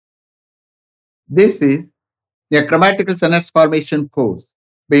This is a grammatical sentence formation course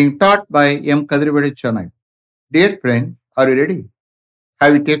being taught by M. Kadirvedi Chennai. Dear friends, are you ready?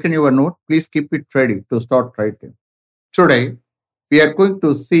 Have you taken your note? Please keep it ready to start writing. Today, we are going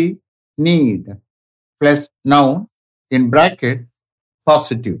to see need plus noun in bracket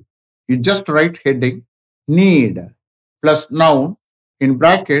positive. You just write heading need plus noun in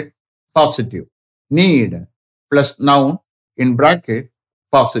bracket positive. Need plus noun in bracket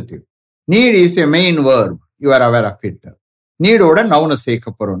positive. Need is a main verb. You are aware of it. Need ஓட நவுனை சேர்க்க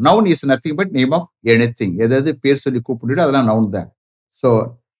போறோம். Noun is nothing but name of anything. எதாவது பேர் சொல்லி கூப்பிட்டு அதெல்லாம் noun தான். So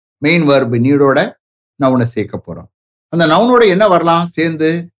main verb நீடோட நவுனை சேர்க்க போறோம். அந்த நவுனோட என்ன வரலாம் சேர்ந்து?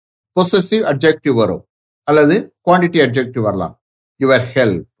 பொசசிவ் அட்ஜெக்டிவ் வரும் அல்லது குவான்டிட்டி அட்ஜெக்டிவ் வரலாம். Your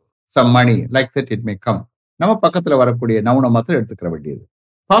help, some money, like that it may come. நம்ம பக்கத்துல வரக்கூடிய நவுனை மாத்திரம் எடுத்துக்கிற வேண்டியது.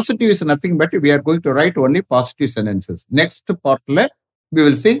 Positive is nothing but we are going to write only positive sentences. Next பார்ட்ல we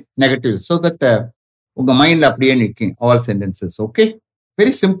will see negatives so that உங்க மைண்ட்ல அப்படியே நிற்கும் all sentences. Okay,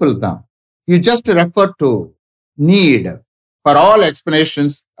 very simple தான். You just refer to need for all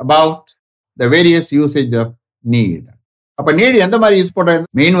explanations about the various usage of need. அப்ப NEET எந்த மாதிரி use பண்றது?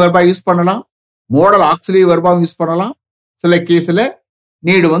 மெயின் வெர்பா யூஸ் பண்ணலாம், மோடல் ஆக்சிலரி வெர்பாவும் யூஸ் பண்ணலாம். சில கேஸ்ல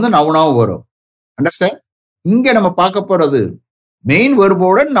நீடு நவுனாவும் வரும். அண்டர்ஸ்டாண்ட்? இங்க நம்ம பார்க்க போறது மெயின்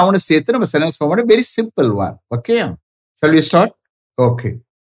வெர்போட நவுனை சேர்த்து நம்ம sentence form. Very simple one. Okay, shall we start? Okay.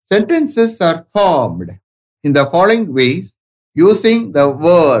 Sentences are formed in the following ways using the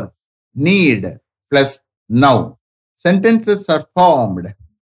verb need plus noun. Sentences are formed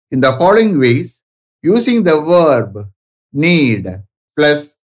in the following ways using the verb need plus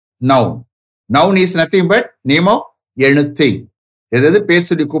noun. Noun is nothing but name of anything. எதாவது பேர்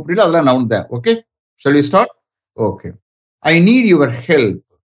சொல்லி கூப்பிட்டு அதெல்லாம் noun தான். Okay, shall we start? Okay. I need your help.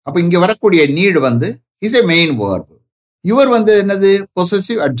 அப்ப இங்க வரக்கூடிய need is a main verb. Your என்னது?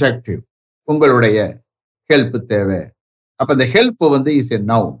 Possessive adjective. உங்களுடைய ஹெல்ப் தேவை. அப்ப இந்த help is a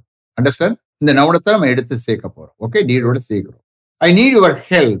noun. Understand? இந்த நவுனத்தை நம்ம எடுத்து சேர்க்க போறோம். ஓகே, நீடோட சேர்க்கிறோம். ஐ நீட் யுவர்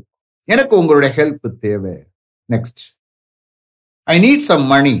ஹெல்ப். எனக்கு உங்களுடைய ஹெல்ப் தேவை. Next, I need some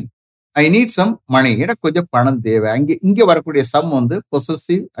money. I need some money. எனக்கு கொஞ்சம் பணம் தேவை. இங்க வரக்கூடிய சம்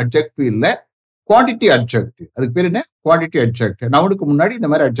பொசசிவ் அட்ஜெக்டிவ் இல்ல, குவான்டிட்டி அட்ஜெக்டிவ். அதுக்கு பேர் என்ன? Quantity adjective. நவுனுக்கு முன்னாடி இந்த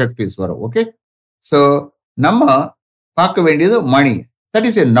மாதிரி அட்ஜெக்டிவ்ஸ் வரும். ஓகே, சோ நம்ம பார்க்க வேண்டியது மணி. That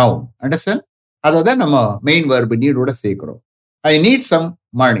is a noun. Understand? அதை தான் நம்ம மெயின் வெர்பு நீடோட சேர்க்கிறோம். I need some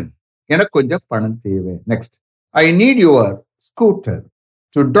money. எனக்கு கொஞ்சம் பணம் தேவை. Next, I need your scooter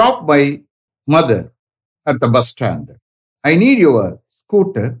to drop my mother at the bus stand. I need your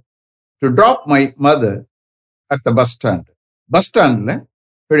scooter to drop my mother at the bus stand. Bus ஸ்டாண்ட்ல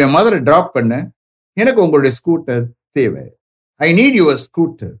என்னுடைய மதரை டிராப் பண்ண எனக்கு உங்களுடைய ஸ்கூட்டர் தேவை. I need your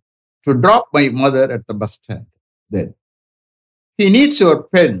scooter to drop my mother at the bus stand. Then he needs your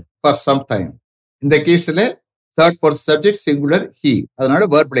pen for some time. இந்த கேஸ்ல third person subject singular he, அதனால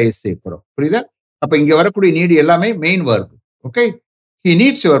verb-ல s சேர்க்கிறோம். புரியுதா? அப்ப இங்க வரக்கூடிய நீட் எல்லாமே main verb. Okay, he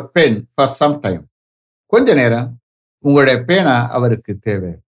needs your pen for some time. கொஞ்ச நேரம் உங்களுடைய பேனா அவருக்கு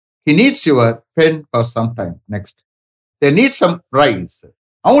தேவை. he needs your pen for some time. Next, they need some rice.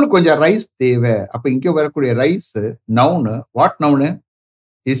 அவங்களுக்கு கொஞ்சம் ரைஸ் தேவை. அப்ப இங்க வரக்கூடிய rice noun. What noun?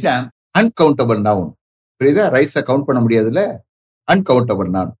 is an uncountable noun. புரியுதா? ரைஸை கவுண்ட் பண்ண முடியாதுல்ல, அன்கவுண்டபிள்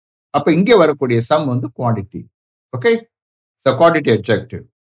நான். அப்ப இங்க வரக்கூடிய some quantity. Okay, so quantity adjective.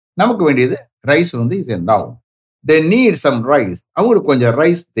 நமக்கு வேண்டியது rice is a noun. they need some rice. அவங்களுக்கு கொஞ்சம்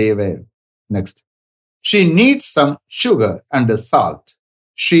ரைஸ் தேவை. Next, she needs some sugar and salt.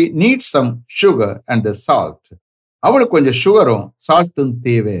 she needs some sugar and salt. அவளுக்கு கொஞ்சம் சுகரும் சால்ட்டும்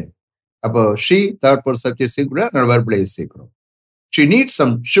தேவை. அப்போ she third person subject singular verb-ல சேர்க்கிறோம். she needs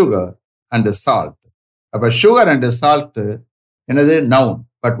some sugar and salt. அப்ப sugar and salt என்னது? noun.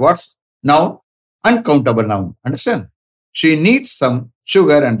 But what's noun? Uncountable noun. Understand? She needs some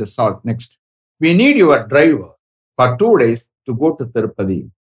sugar and salt. Next, we need your driver for 2 days to go to Tirupati.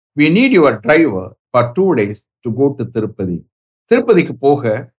 We need your driver for 2 days to go to Tirupati. திருப்பதிக்கு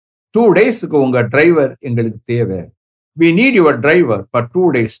போக 2 daysக்கு உங்க driver எங்களுக்கு தேவை. We need your driver for 2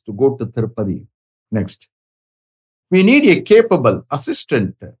 days to go to Tirupati. Next, we need a capable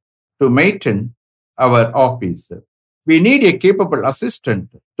assistant to maintain our office. We need a capable assistant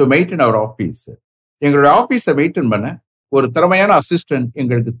to maintain our office. எங்களுடைய ஆபீஸை maintain பண்ண ஒரு திறமையான assistant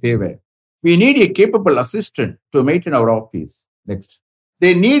எங்களுக்கு தேவை. We need a capable assistant to maintain our office. Next,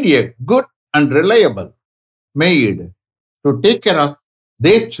 they need a good and reliable maid to take care of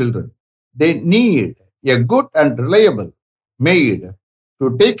their children. They need a good and reliable maid to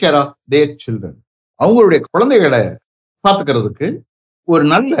take care of their children. அவங்களுடைய குழந்தைகளை பார்த்துக்கிறதுக்கு ஒரு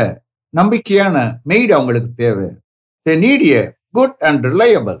நல்ல நம்பிக்கையான maid அவங்களுக்கு தேவை. They need a good and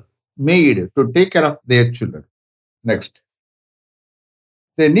reliable maid to take care of their children. Next.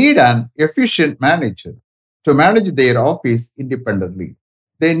 They need an efficient manager to manage their office independently.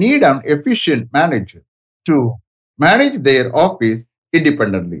 They need an efficient manager to manage their office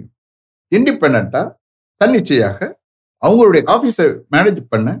independently. இண்டிபெண்டா தன்னிச்சையாக அவங்களுடைய ஆபீஸை manage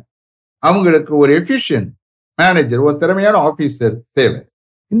பண்ண அவங்களுக்கு ஒரு efficient manager, ஒரு திறமையான officer தேவை.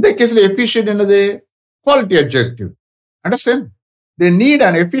 இந்த கேஸ்ல எஃபிஷியன்ட் என்னது? Quality objective. Understand? They need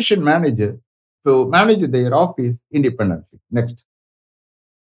an efficient manager to manage there office independently. Next.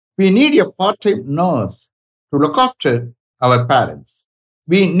 We need a part-time nurse to look after our parents.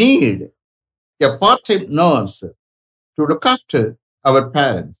 We need a part-time nurse to look after our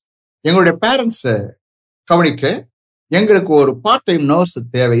parents. எங்களுடைய பேரண்ட்ஸை கவனிக்க எங்களுக்கு ஒரு part time nurse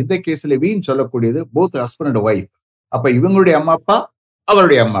தேவை. இந்த கேஸ்ல வீண் சொல்லக்கூடியது போத் ஹஸ்பண்ட் அண்ட் ஒய்ஃப். அப்ப இவங்களுடைய அம்மா அப்பா,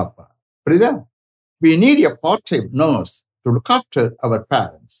 அவருடைய அம்மா அப்பா. புரியுதா? We need a part-time nurse to look after our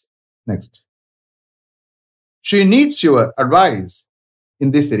parents. Next. She needs your advice in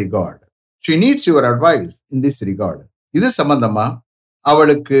this regard. She needs your advice in this regard. இது சம்பந்தமா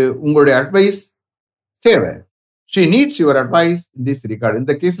அவளுக்கு உங்களுடைய அட்வைஸ் தேவை. She needs your advice in this regard.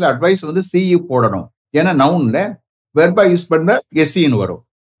 இந்த கேஸ்ல advice வந்து CU போடணும். ஏன்னா நவுன்ல வெர்பா யூஸ் பண்ண எஸ்சின்னு வரும்.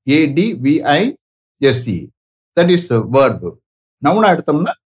 ADVISE. That is verb. நவுனா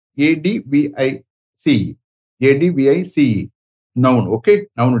எடுத்தோம்னா ADVICE. ADVICE. நவுன். ஓகே,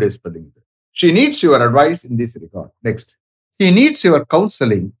 நவுனுடைய spelling. She needs your advice in this regard. Next. He needs your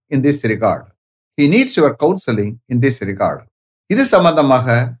counseling in this regard. He needs your counseling in this regard. இது சம்பந்தமாக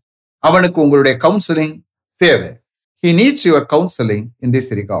அவனுக்கு உங்களுடைய counselling தேவை. He needs your counseling in this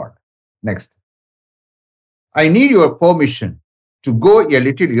regard. Next. I need your permission to go a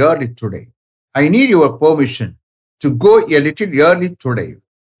little early today. I need your permission to go a little early today.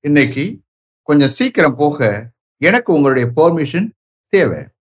 இன்னைக்கு கொஞ்சம் சீக்கிரம் போக எனக்கு உங்களுடைய பெர்மிஷன் தேவை.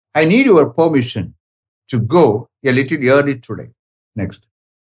 I need your permission to go a little early today. Next.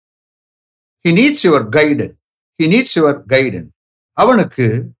 He needs your guidance. He needs your guidance. அவனுக்கு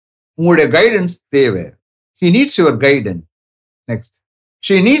உங்களுடைய guidance தேவை. He needs your guidance. Next.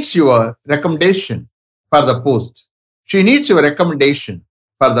 She needs your recommendation for the post. She needs your recommendation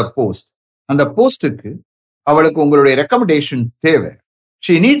for the post. அந்த போஸ்டுக்கு அவளுக்கு உங்களுடைய recommendation தேவை.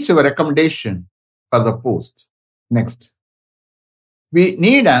 She needs your recommendation for the post. Next. We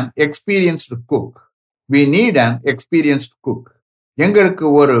need an experienced cook. We need an experienced cook. எங்களுக்கு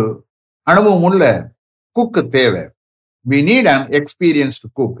ஒரு அனுபவம் உள்ள குக்கு தேவை. We need an experienced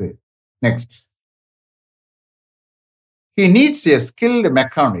cook. Next. He needs a skilled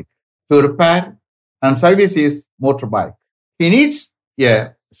mechanic to repair and service his motorbike. He needs a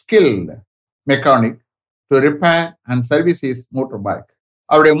skilled mechanic to repair and service his motorbike.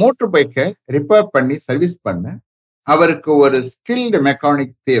 அவருடைய motor பைக்கை repair பண்ணி service பண்ண அவருக்கு ஒரு skilled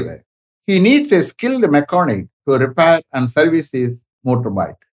mechanic தேவை. He needs a skilled mechanic to repair and service his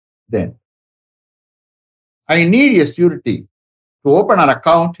motorbike. Then, I need a surety to open an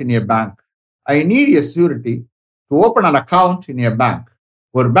account in a bank. I need a surety to open an account in a bank.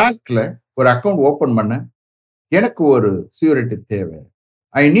 ஒரு பேங்க்ல ஒரு account open பண்ண எனக்கு ஒரு security தேவை.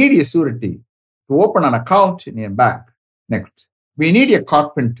 I need a surety to open an account in a bank. Next. We need a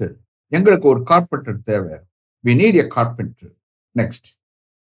carpenter. எங்களுக்கு ஒரு carpenter தேவை. We need a carpenter. Next.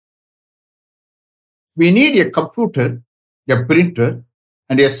 We need a computer, a printer,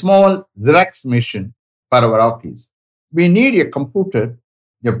 and a small Xerox machine for our office. We need a computer,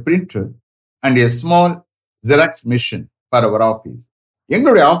 a printer, and a small Xerox machine for our office.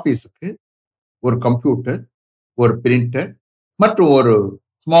 எங்களுடைய ஆபீஸுக்கு ஒரு computer, ஒரு printer மற்றும் ஒரு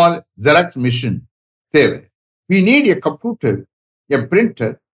small xerox machine தேவை. We need a computer, a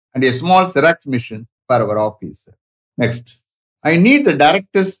printer, and a small Xerox machine for our office. Next. I need the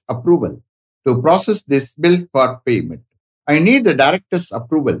director's approval to process this bill for payment. I need the director's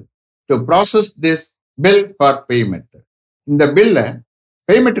approval to process this bill for payment. இந்த பில்லை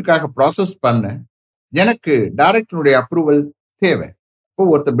பேமெண்ட்டுக்காக process பண்ண எனக்கு டைரக்டருடைய approval தேவை. இப்போ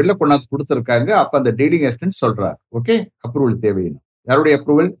ஒருத்தர் பில்லை கொண்டாந்து கொடுத்துருக்காங்க. அப்ப அந்த டீலிங் அசிஸ்டன்ட் சொல்றார், ஓகே அப்ரூவல் தேவைன்னு. யாருடைய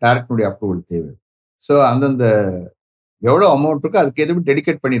அப்ரூவல்? டைரக்டருடைய அப்ரூவல் தேவை. ஸோ அந்தந்த எவ்வளோ அமௌண்ட் இருக்கோ அதுக்கு எதுவும்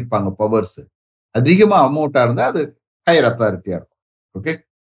டெடிகேட் பண்ணியிருப்பாங்க பவர்ஸ். அதிகமா அமௌண்ட்டா இருந்தா அது ஹையர் அத்தாரிட்டியா இருக்கும். Okay.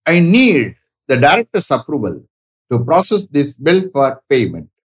 I need the director's approval to process this bill for payment.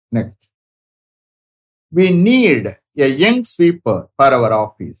 Next. We need a young sweeper for our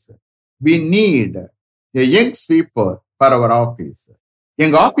office. We need a young sweeper for our office.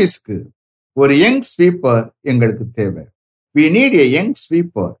 எங்க ஆபீஸ்க்கு ஒரு young sweeper எங்களுக்கு தேவை. We need a young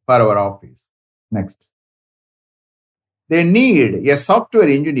sweeper for our office. Next. They need a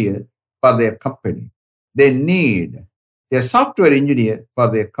software engineer for their company. They need a software engineer for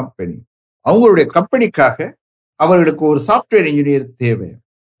their company. அவங்களுடைய கம்பெனிக்காக அவர்களுக்கு ஒரு software engineer தேவை.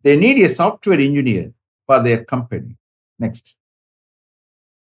 They need a software engineer for their company. Next.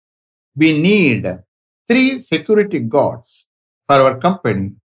 We need 3 security guards for our company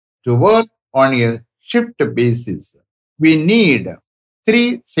to work on a shift basis. We need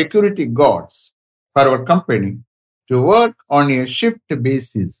 3 security guards for our company to work on a shift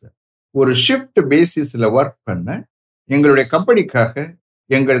basis. ஒரு shift பேசிஸ்ல work பண்ண எங்களுடைய கம்பெனிக்காக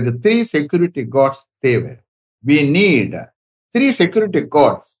எங்களுக்கு 3 security guards தேவை. We need 3 security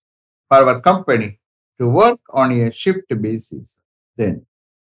guards for our company to work on a shift basis. Then,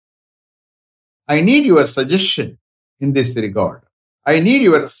 I need your suggestion in this regard. I need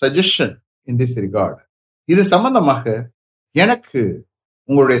your suggestion in this regard. இது சம்பந்தமாக எனக்கு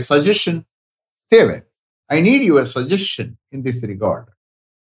உங்களுடைய suggestion தேவை. I need your suggestion in this regard.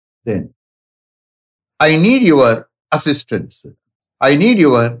 Then, I need your assistance. I need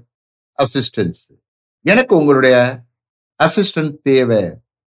your assistance. எனக்கு உங்களுடைய assistant தேவை.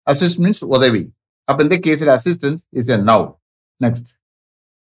 Assist means உதவி. அப்ப இந்த கேஸ்ல assistance is a noun. Next.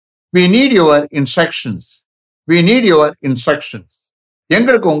 We need your instructions. We need your instructions.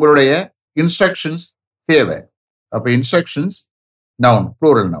 எங்களுக்கு உங்களுடைய instructions தேவை. அப்ப instructions noun,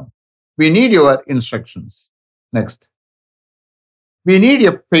 plural noun. We need your instructions. Next. We need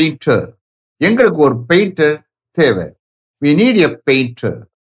a painter. எங்களுக்கு ஒரு painter தேவை. We need a painter.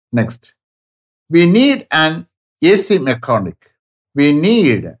 Next. We need an AC mechanic. We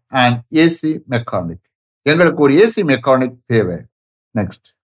need an AC mechanic. எங்களுக்கு ஒரு AC mechanic தேவை. Next.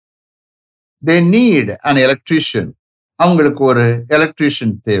 They need an electrician. அவங்களுக்கு ஒரு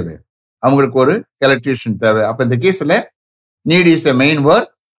electrician தேவை. அவங்களுக்கு ஒரு electrician தேவை. அப்ப இந்த கேஸ்ல need is a main word.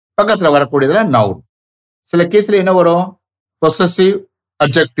 பக்கத்துல வரக்கூடியதுல noun. சில கேஸ்ல என்ன வரும்? possessive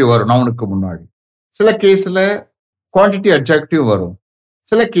adjective வரும் நவுனுக்கு முன்னாடி. சில கேஸ்ல quantity adjective வரும்.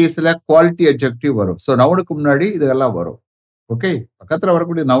 சில கேஸ்ல குவாலிட்டி adjective வரும். ஸோ நவுனுக்கு முன்னாடி இதெல்லாம் வரும். ஓகே, பக்கத்துல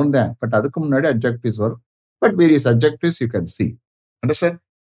வரக்கூடிய நவுன் தான், பட் அதுக்கு முன்னாடி adjectives வரும். But various adjectives you can see. Understand?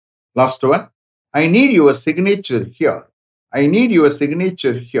 Last one. I need your signature here. I need your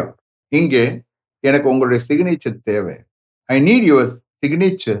signature here. இங்கே எனக்கு உங்களுடைய signature தேவை. I need your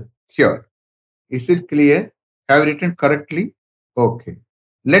signature here. Is it clear? Have you written correctly? Okay.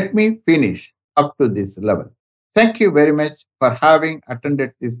 Let me finish up to this level. Thank you very much for having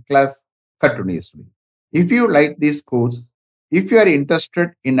attended this class continuously. If you like this course, if you are interested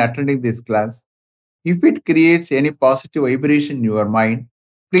in attending this class, if it creates any positive vibration in your mind,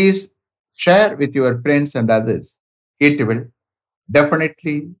 please share with your friends and others. It will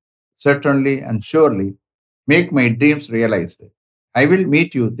definitely, certainly, and surely make my dreams realized. I will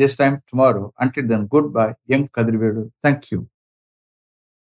meet you this time tomorrow. Until then, goodbye. Young Kadrivedu. Thank you.